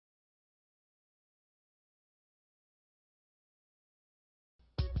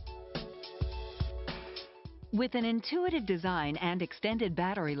With an intuitive design and extended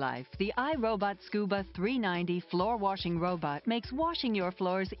battery life, the iRobot Scooba 390 floor washing robot makes washing your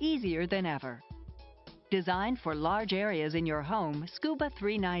floors easier than ever. Designed for large areas in your home, Scooba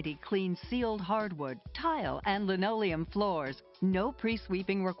 390 cleans sealed hardwood, tile, and linoleum floors. No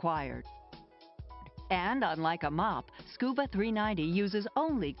pre-sweeping required. And unlike a mop, Scooba 390 uses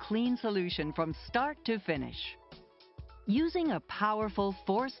only clean solution from start to finish. Using a powerful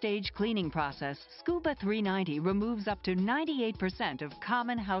 4-stage cleaning process, Scooba 390 removes up to 98% of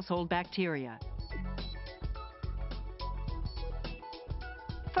common household bacteria.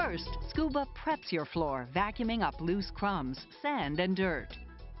 First, Scooba preps your floor, vacuuming up loose crumbs, sand, and dirt.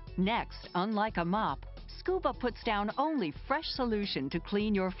 Next, unlike a mop, Scooba puts down only fresh solution to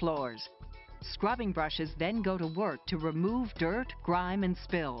clean your floors. Scrubbing brushes then go to work to remove dirt, grime, and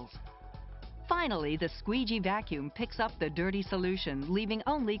spills. Finally, the squeegee vacuum picks up the dirty solution, leaving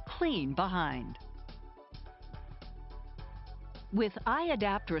only clean behind. With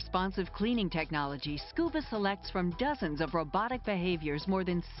iAdapt responsive cleaning technology, Scooba selects from dozens of robotic behaviors more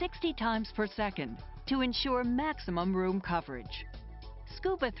than 60 times per second to ensure maximum room coverage.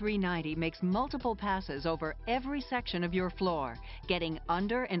 Scooba 390 makes multiple passes over every section of your floor, getting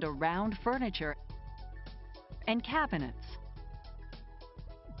under and around furniture and cabinets,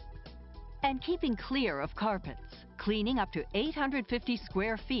 and keeping clear of carpets, cleaning up to 850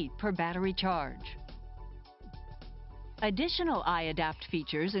 square feet per battery charge. Additional iAdapt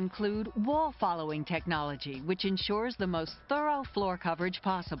features include wall-following technology, which ensures the most thorough floor coverage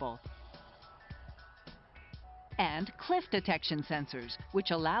possible, and cliff detection sensors, which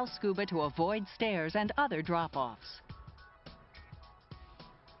allow Scooba to avoid stairs and other drop-offs.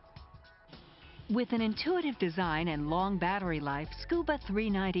 With an intuitive design and long battery life, Scooba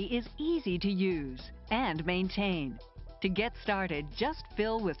 390 is easy to use and maintain. To get started, just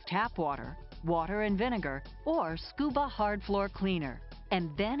fill with tap water, water and vinegar, or Scooba Hard Floor Cleaner.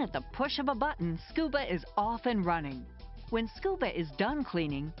 And then at the push of a button, Scooba is off and running. When Scooba is done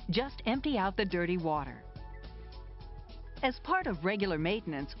cleaning, just empty out the dirty water. As part of regular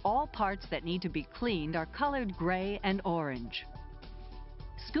maintenance, all parts that need to be cleaned are colored gray and orange.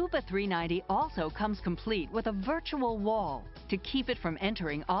 Scooba 390 also comes complete with a virtual wall to keep it from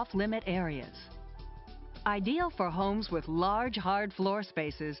entering off-limit areas. Ideal for homes with large, hard floor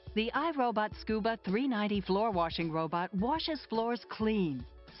spaces, the iRobot Scooba 390 floor washing robot washes floors clean,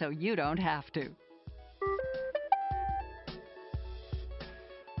 so you don't have to.